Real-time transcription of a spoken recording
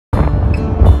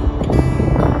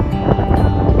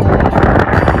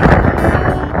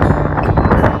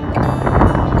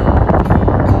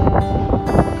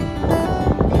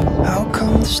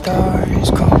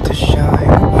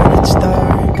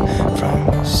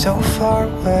so far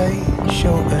away,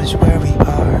 show us where we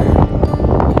are.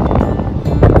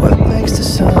 What makes the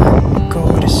sun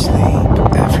go to sleep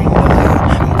every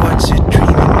night, and what's it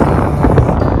dreaming of?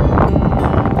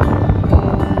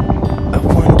 I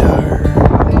wonder.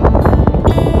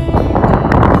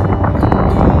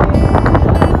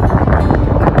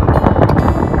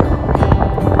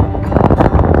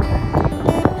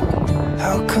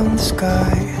 How come the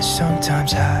sky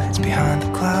sometimes hides behind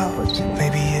the clouds?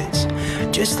 Maybe it's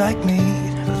just like me,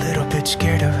 a little bit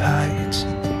scared of heights.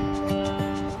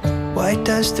 Why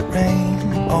does the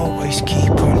rain always keep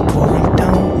on pouring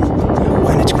down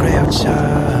when it's gray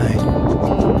outside?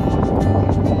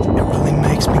 It really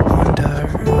makes me wonder.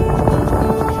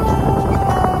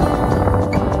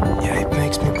 Yeah, it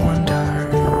makes me wonder.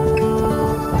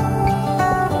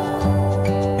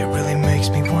 It really makes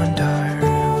me wonder.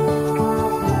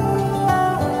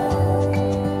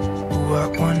 Ooh, I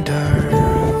wonder.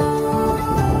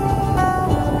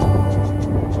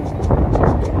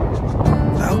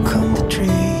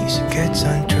 Gets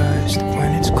undressed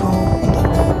when it's cold,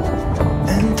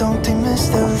 and don't they miss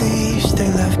the leaves they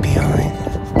left behind?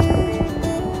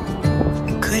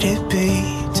 Could it be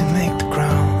to make the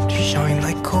ground shine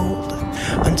like gold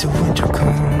until winter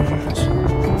comes?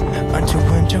 Until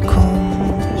winter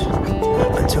comes.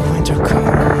 Until winter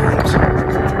comes.